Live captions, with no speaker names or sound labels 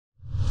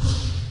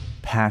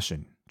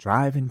passion,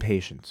 drive, and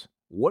patience.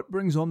 What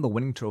brings home the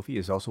winning trophy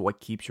is also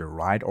what keeps your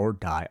ride or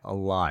die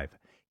alive.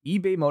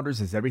 eBay Motors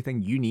has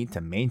everything you need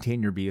to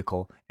maintain your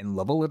vehicle and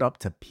level it up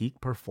to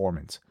peak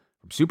performance.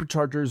 From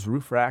superchargers,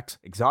 roof racks,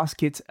 exhaust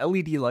kits,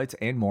 LED lights,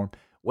 and more,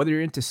 whether you're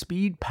into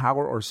speed,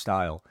 power, or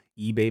style,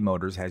 eBay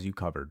Motors has you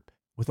covered.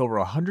 With over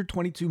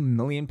 122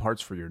 million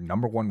parts for your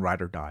number one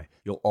ride or die,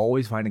 you'll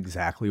always find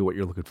exactly what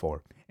you're looking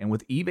for. And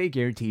with eBay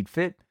Guaranteed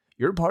Fit,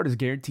 your part is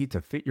guaranteed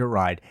to fit your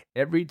ride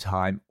every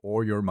time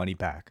or your money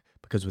back.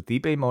 Because with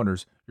eBay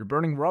Motors, you're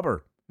burning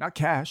rubber, not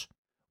cash.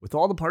 With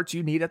all the parts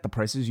you need at the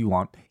prices you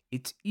want,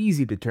 it's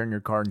easy to turn your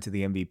car into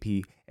the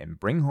MVP and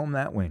bring home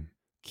that win.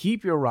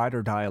 Keep your ride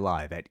or die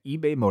alive at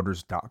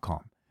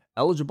ebaymotors.com.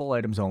 Eligible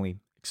items only.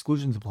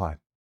 Exclusions apply.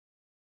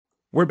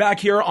 We're back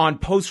here on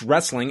Post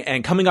Wrestling,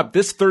 and coming up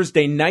this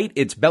Thursday night,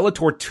 it's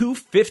Bellator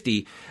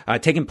 250,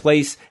 taking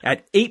place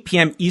at 8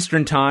 p.m.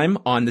 Eastern Time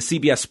on the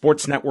CBS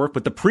Sports Network,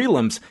 with the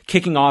prelims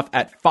kicking off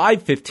at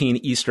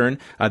 5:15 Eastern.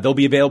 They'll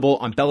be available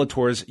on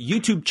Bellator's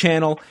YouTube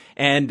channel,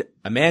 and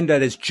a man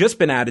that has just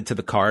been added to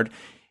the card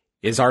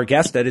is our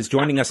guest that is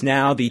joining us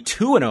now, the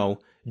 2-0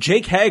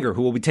 Jake Hager,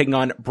 who will be taking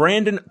on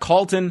Brandon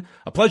Carlton.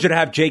 A pleasure to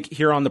have Jake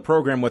here on the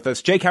program with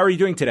us. Jake, how are you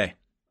doing today?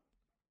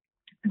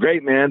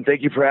 Great, man.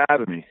 Thank you for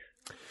having me.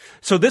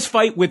 So this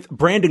fight with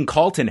Brandon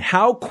Carlton,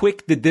 how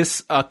quick did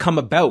this come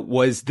about?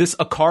 Was this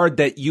a card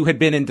that you had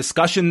been in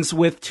discussions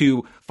with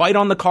to fight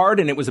on the card,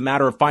 and it was a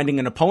matter of finding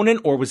an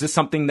opponent, or was this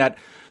something that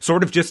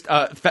sort of just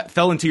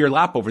fell into your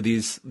lap over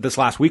this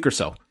last week or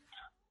so?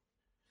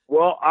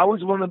 Well, I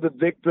was one of the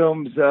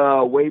victims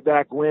way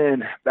back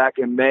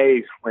in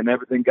May, when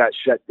everything got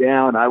shut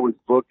down. I was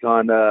booked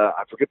on,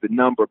 I forget the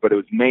number, but it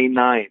was May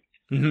 9th.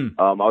 Mm-hmm.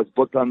 I was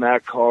booked on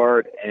that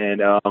card,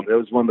 and it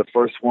was one of the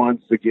first ones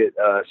to get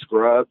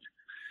scrubbed.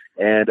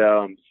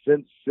 And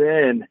since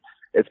then,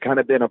 it's kind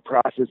of been a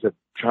process of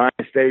trying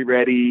to stay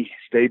ready,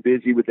 stay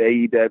busy with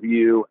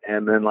AEW,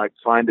 and then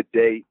find a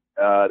date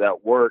that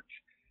worked.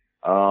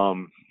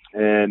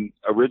 And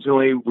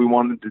originally we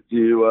wanted to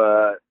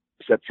do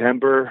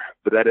September,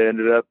 but that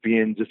ended up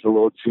being just a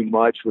little too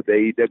much with the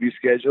AEW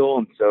schedule.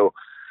 And so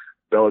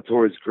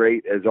Bellator is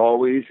great as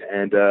always.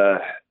 And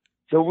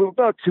so we're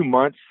about 2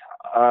 months.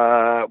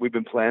 We've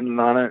been planning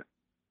on it.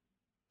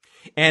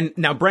 And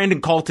now Brandon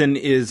Carlton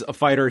is a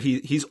fighter.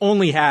 He's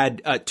only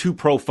had 2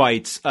 pro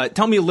fights.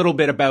 Tell me a little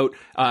bit about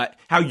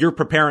how you're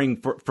preparing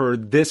for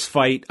this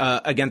fight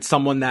against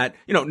someone that,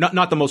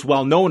 not the most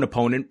well-known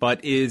opponent,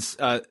 but is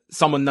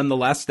someone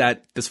nonetheless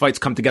that this fight's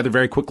come together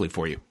very quickly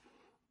for you.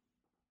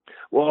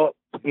 Well,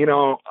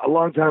 a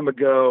long time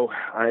ago,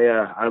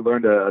 I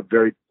learned a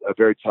very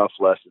tough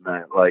lesson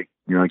that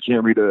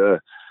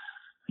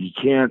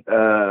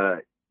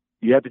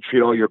you have to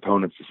treat all your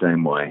opponents the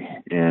same way.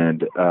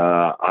 And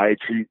I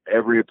treat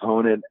every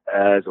opponent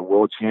as a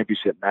world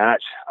championship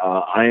match.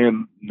 I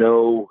am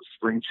no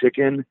spring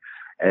chicken,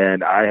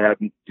 and I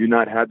do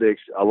not have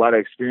a lot of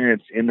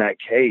experience in that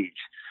cage.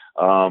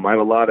 I have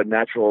a lot of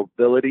natural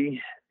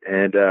ability,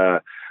 and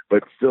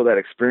but still that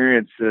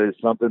experience is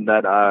something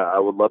that I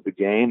would love to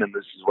gain, and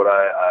this is what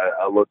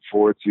I look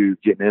forward to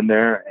getting in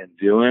there and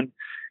doing.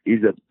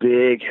 He's a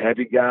big,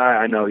 heavy guy.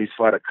 I know he's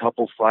fought a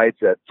couple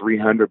fights at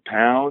 300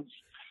 pounds.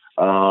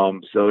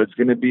 So it's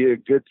going to be a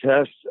good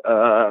test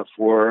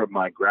for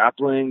my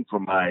grappling, for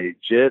my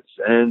jits,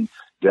 and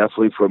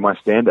definitely for my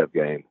stand-up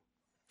game.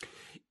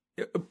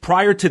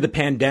 Prior to the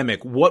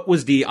pandemic, what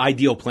was the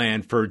ideal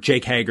plan for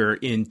Jake Hager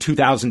in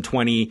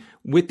 2020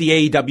 with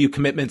the AEW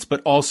commitments,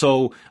 but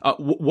also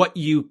what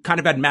you kind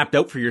of had mapped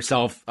out for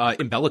yourself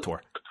in Bellator?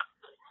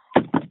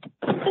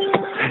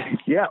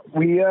 Yeah,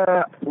 we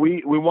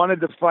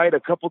wanted to fight a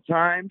couple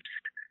times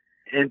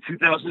in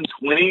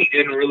 2020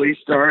 and really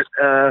start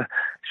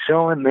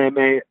showing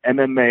the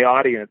MMA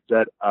audience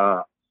that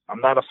I'm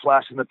not a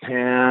flash in the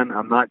pan.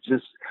 I'm not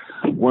just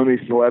one of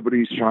these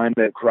celebrities trying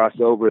to cross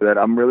over, that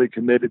I'm really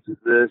committed to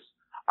this.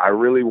 I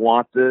really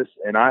want this,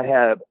 and I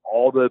have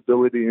all the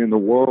ability in the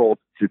world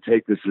to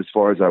take this as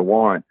far as I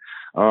want.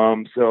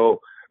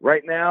 So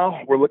right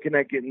now we're looking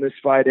at getting this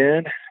fight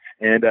in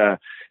and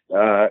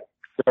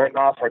starting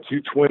off our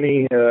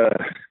 220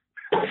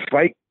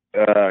 fight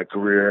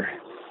career.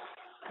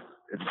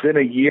 It's been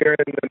a year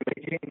in the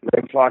making.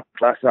 We fought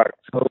last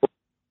October.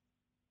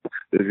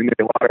 There's going to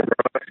be a lot of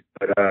rush,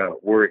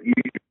 but we're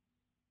eager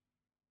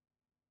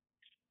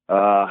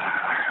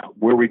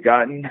where we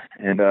gotten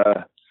and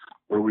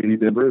where we need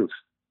to improve.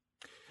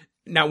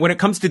 Now, when it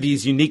comes to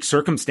these unique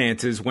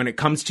circumstances, when it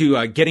comes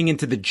to getting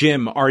into the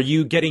gym, are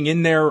you getting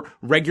in there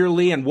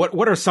regularly? And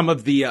what are some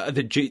of the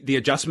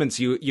adjustments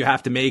you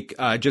have to make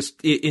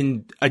just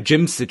in a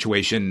gym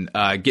situation,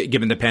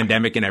 given the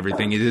pandemic and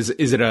everything? Is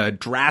it a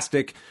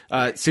drastic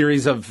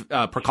series of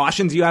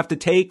precautions you have to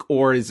take,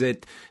 or is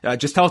it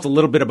just tell us a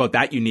little bit about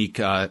that unique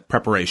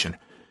preparation?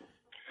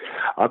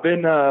 I've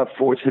been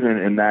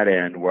fortunate in that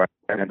end where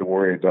I had to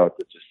worry about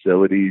the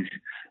facilities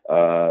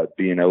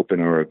being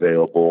open or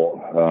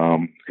available,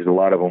 because a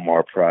lot of them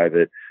are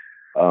private.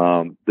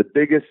 The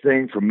biggest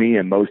thing for me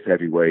and most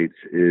heavyweights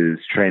is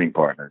training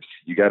partners.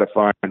 You got to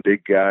find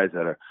big guys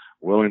that are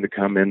willing to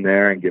come in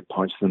there and get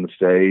punched in the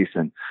face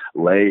and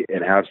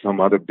have some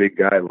other big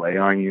guy lay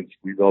on you and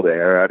squeeze all the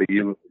air out of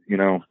you. You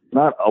know,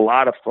 not a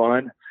lot of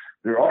fun.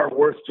 There are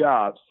worse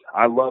jobs.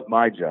 I love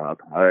my job.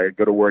 I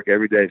go to work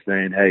every day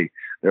saying, hey,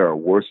 there are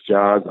worse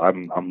jobs.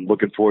 I'm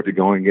looking forward to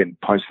going and getting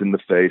punched in the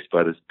face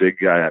by this big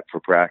guy for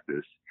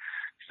practice.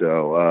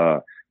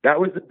 So that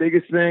was the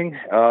biggest thing,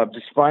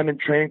 just finding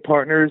training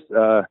partners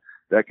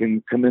that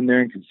can come in there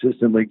and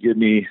consistently give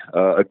me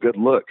a good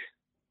look.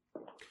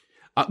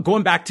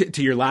 Going back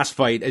to your last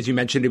fight, as you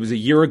mentioned, it was a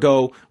year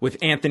ago with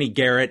Anthony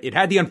Garrett. It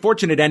had the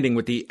unfortunate ending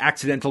with the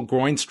accidental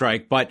groin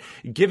strike, but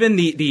given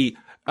the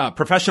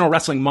professional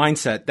wrestling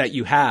mindset that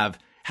you have,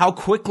 how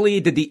quickly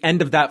did the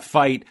end of that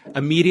fight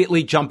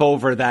immediately jump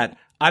over that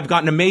I've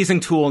got an amazing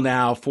tool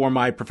now for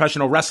my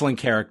professional wrestling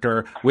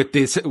character with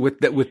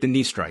the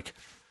knee strike?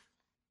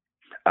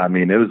 I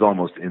mean, it was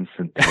almost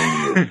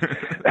instantaneous.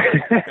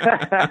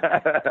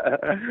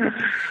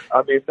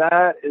 I mean,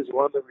 that is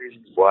one of the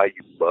reasons why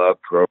you love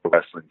pro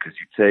wrestling, because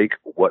you take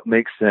what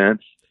makes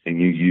sense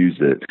and you use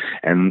it.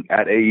 And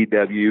at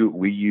AEW,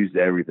 we use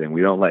everything.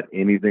 We don't let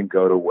anything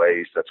go to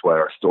waste. That's why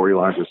our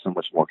storylines are so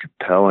much more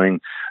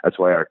compelling. That's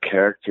why our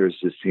characters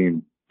just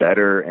seem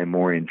better and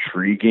more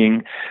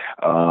intriguing.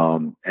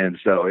 And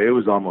so it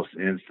was almost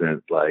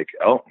instant, like,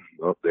 oh,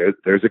 well,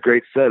 there's a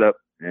great setup.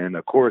 And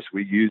of course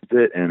we used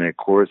it, and of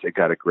course it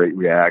got a great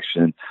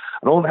reaction.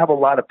 I don't have a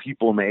lot of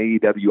people in the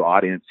AEW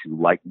audience who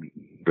like me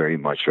very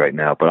much right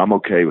now, but I'm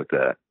okay with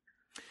that.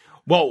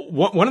 Well,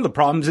 one of the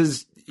problems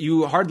is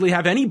you hardly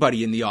have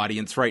anybody in the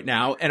audience right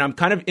now. And I'm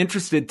kind of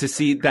interested to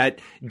see that,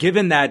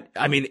 given that,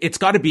 I mean, it's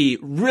got to be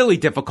really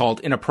difficult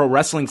in a pro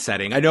wrestling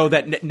setting. I know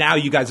that now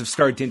you guys have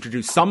started to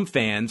introduce some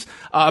fans,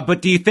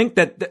 but do you think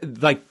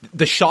that like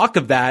the shock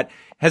of that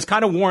has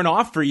kind of worn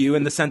off for you,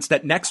 in the sense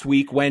that next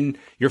week when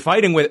you're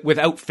fighting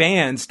without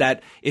fans,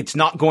 that it's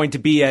not going to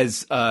be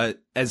as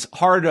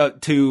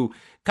hard to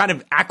kind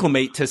of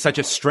acclimate to such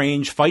a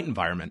strange fight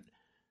environment?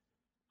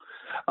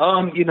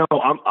 You know,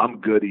 I'm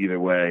good either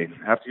way.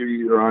 After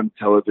you're on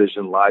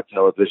television, live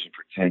television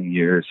for 10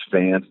 years,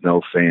 fans,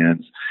 no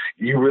fans,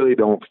 you really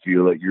don't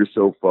feel it. You're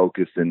so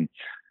focused and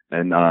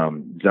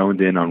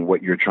zoned in on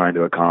what you're trying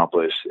to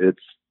accomplish. It's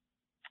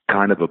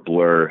kind of a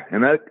blur.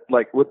 And that,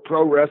 like with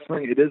pro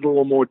wrestling, it is a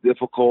little more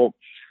difficult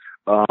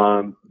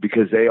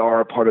because they are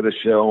a part of the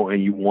show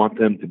and you want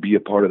them to be a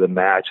part of the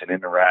match and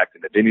interact.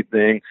 And if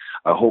anything,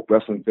 I hope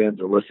wrestling fans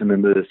are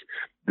listening to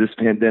this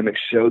pandemic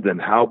showed them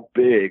how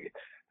big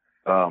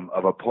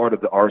of a part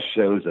of our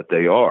shows that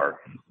they are.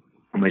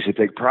 And they should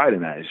take pride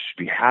in that. They should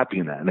be happy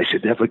in that. And they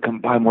should definitely come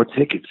buy more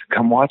tickets,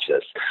 come watch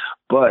us.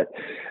 But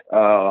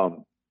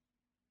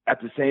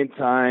at the same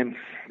time,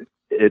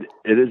 it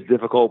is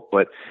difficult,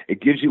 but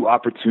it gives you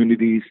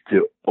opportunities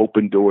to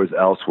open doors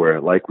elsewhere,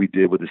 like we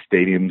did with the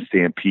Stadium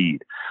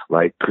Stampede,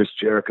 like Chris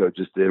Jericho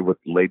just did with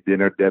Late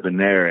Dinner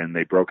Debonair, and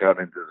they broke out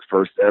into the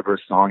first ever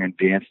song and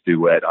dance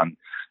duet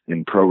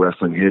in pro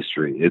wrestling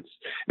history.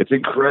 It's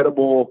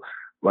incredible.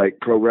 Like,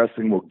 pro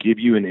wrestling will give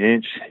you an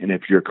inch, and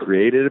if you're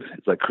creative,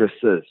 it's like Chris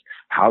says,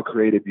 how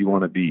creative do you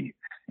want to be?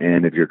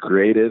 And if you're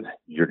creative,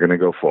 you're going to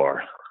go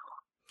far.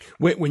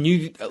 When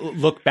you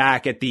look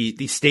back at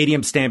the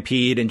Stadium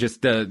Stampede and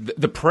just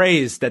the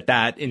praise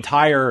that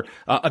entire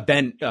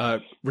event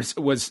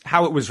was,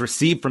 how it was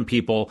received from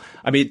people,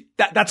 I mean,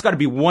 that's got to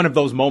be one of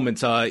those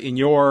moments in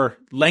your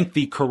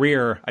lengthy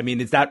career. I mean,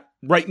 is that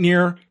right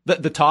near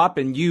the top?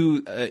 And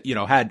you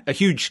had a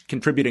huge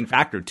contributing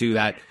factor to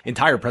that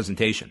entire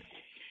presentation.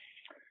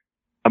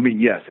 I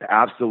mean, yes,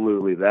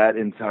 absolutely. That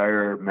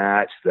entire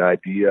match, the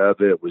idea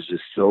of it was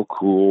just so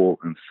cool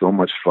and so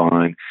much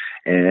fun.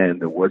 And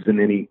there wasn't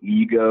any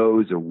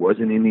egos. There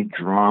wasn't any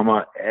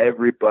drama.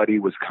 Everybody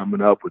was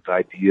coming up with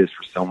ideas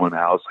for someone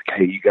else. Like,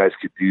 hey, you guys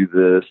could do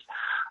this.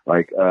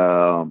 Like,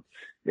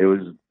 it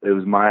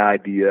was my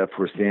idea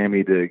for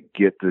Sammy to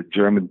get the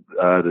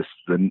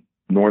the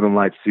Northern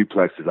Lights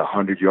suplexes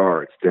 100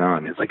 yards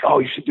down. It's like, oh,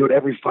 you should do it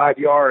every 5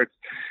 yards.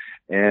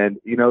 And,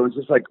 it was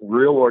just like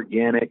real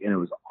organic, and it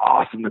was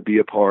awesome to be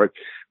a part.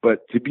 But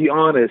to be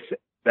honest,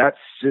 that's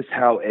just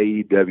how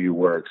AEW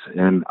works.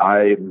 And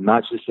I'm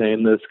not just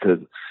saying this because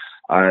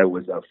I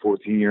was a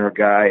 14-year-old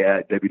guy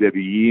at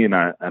WWE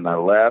and I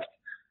left.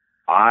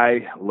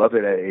 I love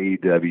it at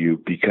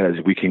AEW because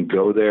we can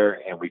go there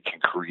and we can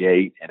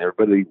create, and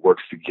everybody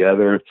works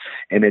together,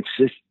 and it's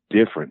just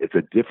different. It's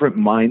a different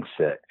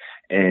mindset.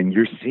 And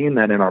you're seeing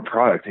that in our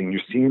product, and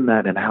you're seeing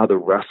that in how the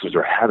wrestlers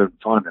are having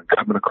fun and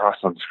coming across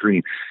on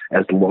screen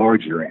as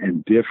larger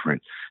and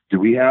different. Do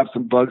we have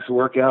some bugs to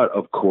work out?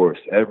 Of course,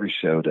 every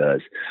show does.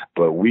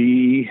 But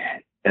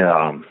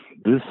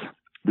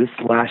this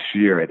last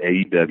year at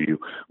AEW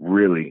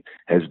really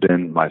has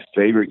been my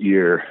favorite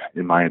year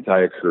in my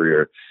entire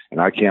career,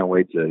 and I can't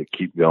wait to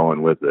keep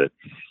going with it.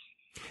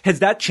 Has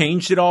that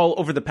changed at all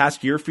over the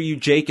past year for you,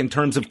 Jake, in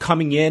terms of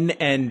coming in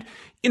and,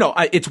 you know,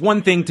 it's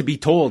one thing to be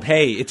told,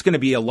 hey, it's going to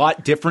be a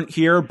lot different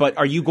here, but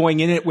are you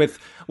going in it with,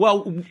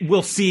 well,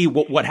 we'll see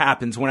what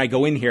happens when I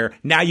go in here.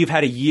 Now you've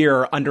had a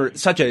year under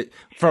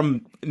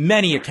from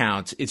many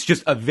accounts, it's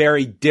just a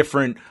very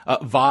different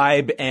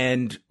vibe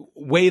and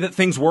way that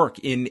things work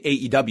in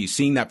AEW.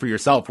 Seeing that for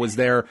yourself, was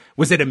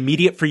it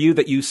immediate for you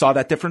that you saw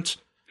that difference?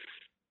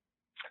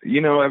 You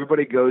know,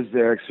 everybody goes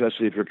there,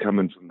 especially if you're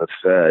coming from the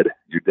Fed.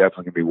 You're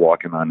definitely going to be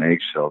walking on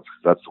eggshells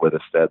because that's the way the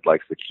Fed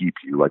likes to keep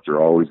you, like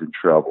you're always in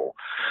trouble.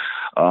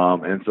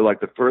 And so, like,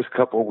 the first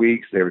couple of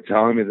weeks, they were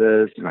telling me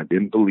this, and I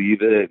didn't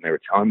believe it, and they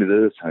were telling me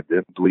this, and I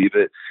didn't believe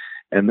it.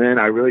 And then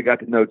I really got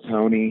to know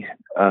Tony,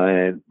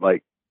 and,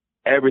 like,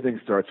 everything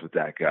starts with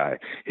that guy.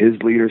 His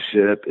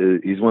leadership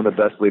he's one of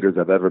the best leaders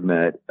I've ever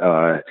met.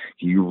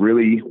 He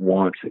really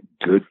wants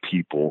good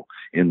people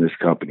in this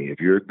company. If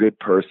you're a good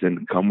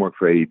person, come work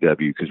for AEW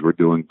because we're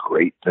doing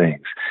great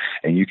things.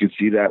 And you can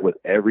see that with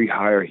every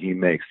hire he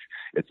makes.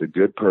 It's a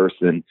good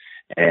person,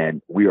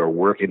 and we are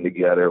working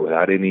together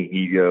without any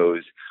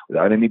egos,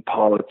 without any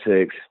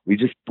politics. We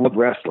just love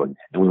wrestling,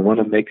 and we want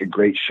to make a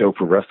great show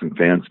for wrestling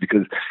fans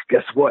because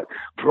guess what?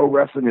 Pro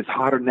wrestling is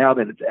hotter now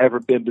than it's ever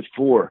been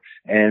before.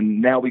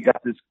 And now we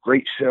got this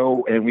great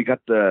show, and we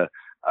got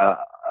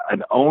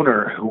an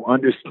owner who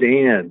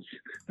understands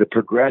the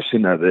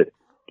progression of it.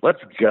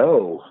 Let's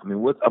go. I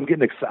mean, I'm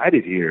getting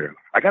excited here.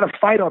 I got a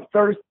fight on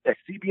Thursday at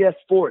CBS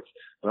Sports,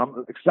 but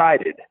I'm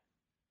excited.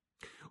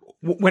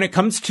 When it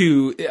comes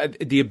to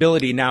the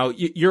ability now,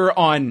 you're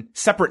on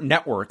separate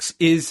networks.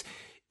 Is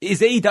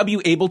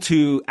AEW able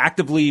to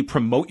actively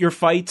promote your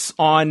fights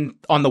on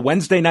the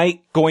Wednesday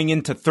night going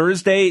into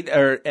Thursday,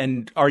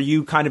 and are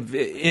you kind of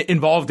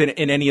involved in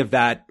any of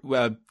that,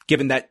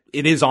 given that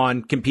it is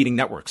on competing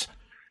networks?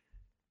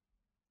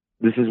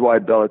 This is why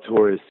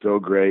Bellator is so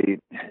great,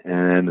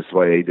 and this is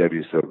why AEW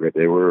is so great.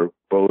 They were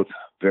both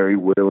very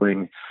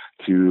willing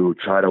to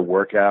try to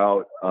work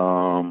out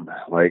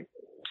like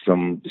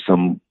some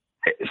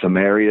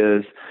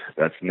areas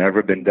that's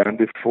never been done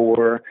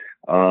before.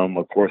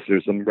 Of course,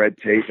 there's some red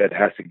tape that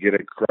has to get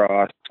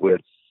across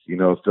with, you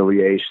know,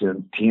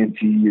 affiliation.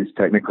 TNT is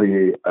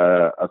technically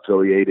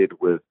affiliated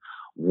with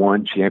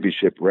One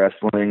Championship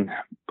Wrestling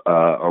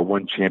or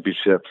One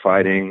Championship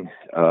Fighting,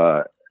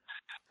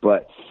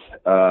 but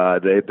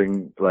they've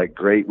been like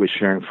great with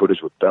sharing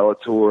footage with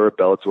Bellator.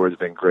 Bellator has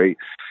been great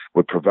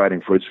with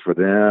providing footage for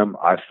them.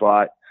 I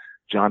fought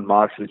John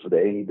Moxley for the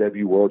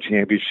AEW World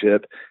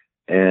Championship,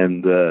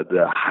 and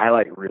the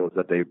highlight reels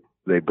that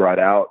they brought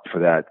out for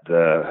that,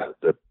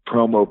 the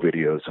promo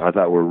videos, I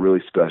thought were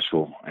really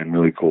special and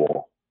really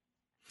cool.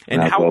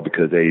 And that's all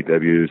because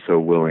AEW is so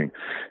willing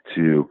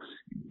to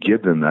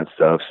give them that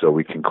stuff so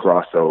we can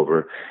cross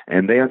over.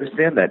 And they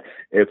understand that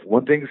if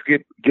one thing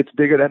gets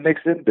bigger, that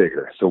makes it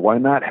bigger. So why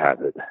not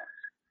have it?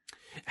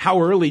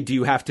 How early do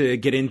you have to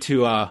get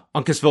into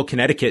Uncasville,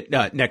 Connecticut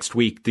next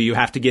week? Do you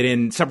have to get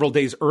in several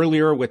days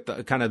earlier with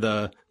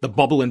the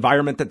bubble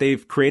environment that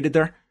they've created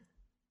there?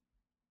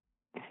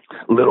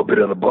 A little bit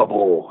of the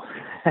bubble.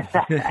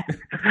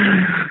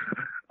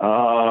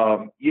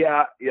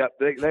 Yeah.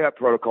 They got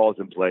protocols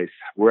in place.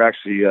 We're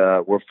actually,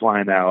 we're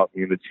flying out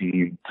in the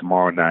team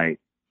tomorrow night.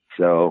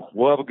 So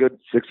we'll have a good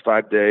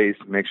 6-5 days,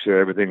 make sure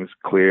everything's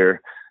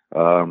clear,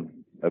 obey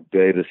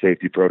the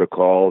safety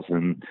protocols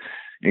and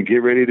get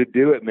ready to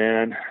do it,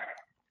 man.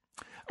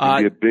 It's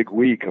going to be a big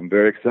week. I'm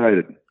very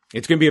excited.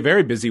 It's going to be a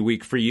very busy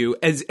week for you.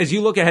 As you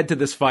look ahead to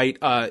this fight,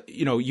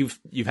 you know, you've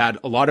had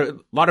a lot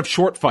of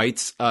short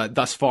fights,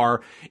 thus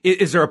far.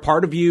 Is there a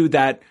part of you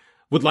that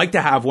would like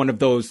to have one of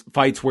those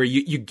fights where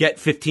you get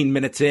 15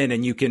 minutes in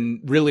and you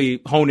can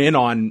really hone in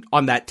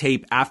on that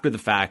tape after the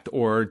fact,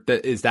 or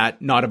is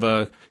that not of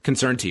a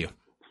concern to you?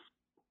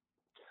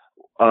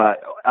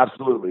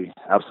 Absolutely.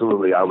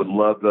 I would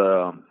love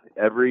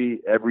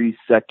every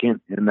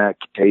second in that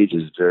cage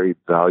is very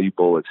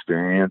valuable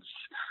experience.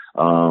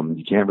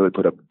 You can't really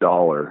put a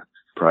dollar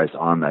price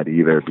on that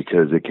either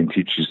because it can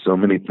teach you so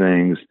many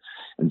things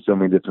in so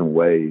many different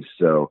ways.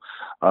 So,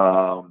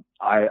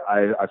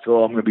 I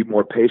feel I'm going to be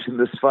more patient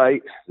this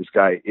fight. This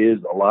guy is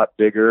a lot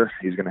bigger.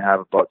 He's going to have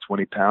about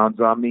 20 pounds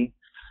on me.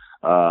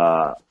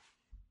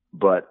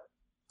 But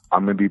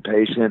I'm going to be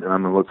patient and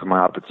I'm going to look for my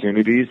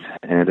opportunities.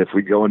 And if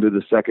we go into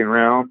the second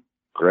round,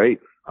 great.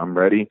 I'm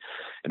ready.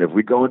 And if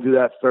we go into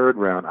that third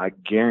round, I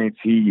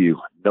guarantee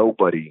you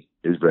nobody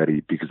is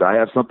ready because I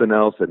have something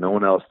else that no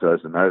one else does,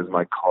 and that is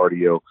my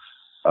cardio.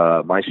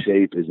 My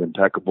shape is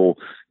impeccable.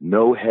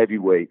 No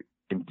heavyweight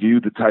can do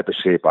the type of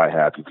shape I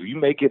have. If you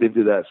make it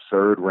into that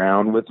third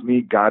round with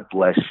me, God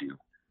bless you,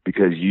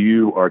 because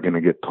you are going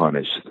to get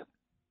punished.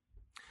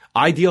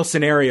 Ideal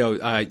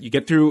scenario, you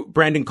get through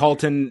Brandon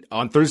Carlton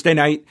on Thursday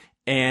night,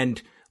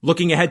 and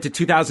looking ahead to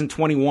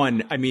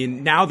 2021, I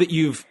mean, now that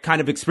you've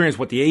kind of experienced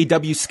what the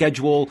AEW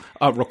schedule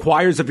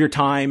requires of your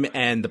time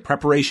and the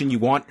preparation you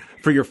want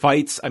for your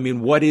fights, I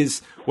mean, what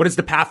is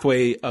the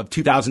pathway of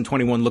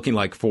 2021 looking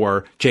like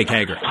for Jake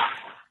Hager?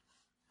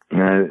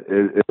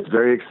 It's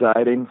very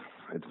exciting.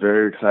 It's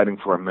very exciting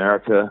for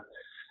America.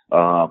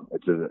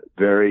 It's a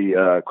very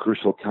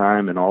crucial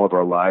time in all of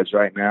our lives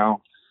right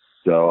now.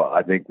 So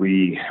I think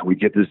we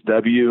get this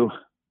W,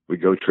 we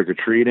go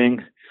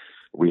trick-or-treating,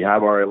 we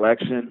have our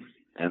election,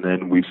 and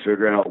then we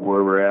figure out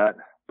where we're at.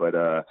 But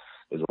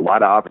there's a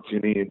lot of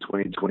opportunity in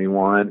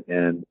 2021.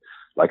 And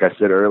like I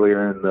said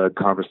earlier in the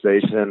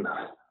conversation,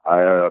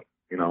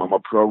 I'm a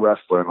pro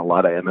wrestler in a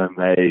lot of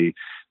MMA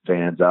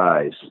fans'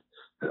 eyes.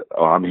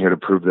 I'm here to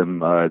prove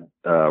them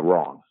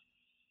wrong.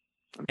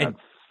 And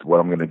that's what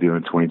I'm going to do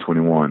in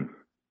 2021.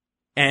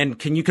 And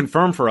can you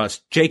confirm for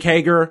us, Jake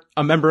Hager,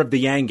 a member of the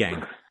Yang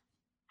Gang?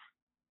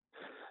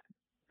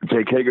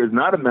 Jake Hager is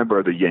not a member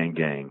of the Yang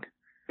Gang.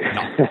 No.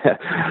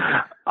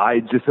 I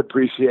just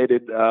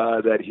appreciated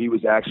that he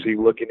was actually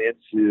looking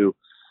into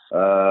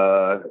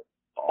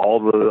all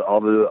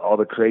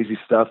the crazy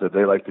stuff that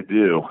they like to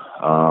do.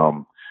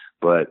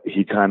 But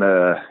he kind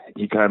of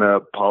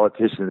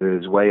politicianed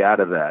his way out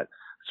of that,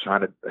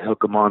 trying to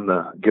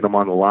get him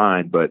on the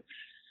line. But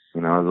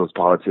those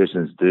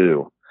politicians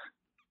do.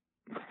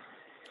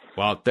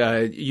 Well,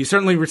 you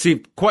certainly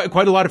received quite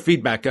a lot of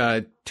feedback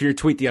to your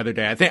tweet the other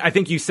day. I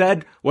think you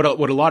said what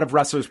a lot of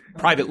wrestlers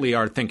privately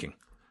are thinking.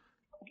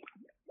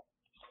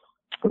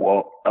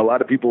 Well, a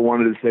lot of people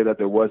wanted to say that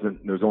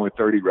there's only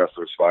 30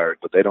 wrestlers fired,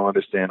 but they don't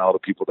understand all the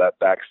people that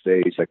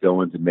backstage that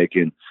go into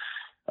making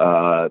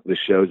the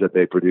shows that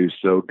they produce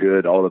so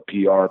good, all the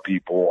PR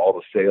people, all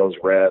the sales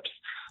reps,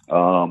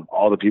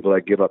 all the people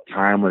that give up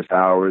timeless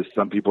hours.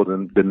 Some people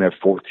have been there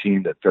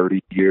 14 to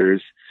 30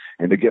 years,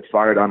 and to get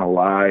fired on a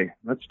lie,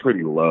 that's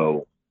pretty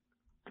low.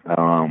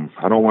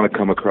 I don't want to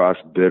come across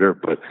bitter,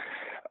 but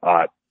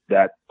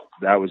that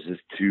was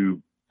just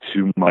too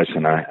much,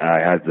 and I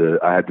had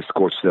to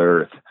scorch the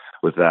earth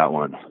with that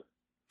one.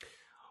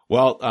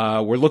 Well,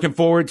 we're looking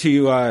forward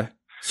to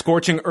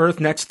scorching earth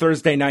next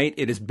Thursday night.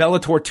 It is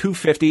Bellator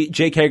 250.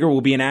 Jake Hager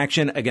will be in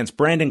action against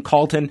Brandon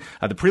Carlton.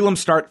 The prelims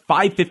start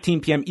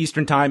 5:15 p.m.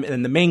 Eastern time, and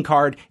then the main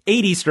card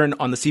 8 Eastern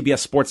on the CBS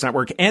Sports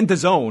Network and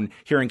DAZN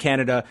here in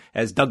Canada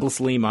as Douglas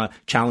Lima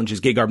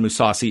challenges Gegard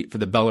Mousasi for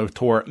the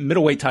Bellator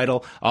middleweight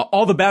title.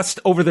 All the best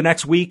over the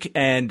next week,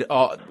 and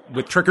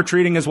with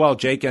trick-or-treating as well,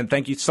 Jake. And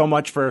thank you so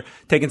much for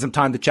taking some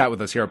time to chat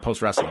with us here at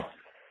Post Wrestling.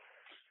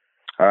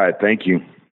 All right, thank you.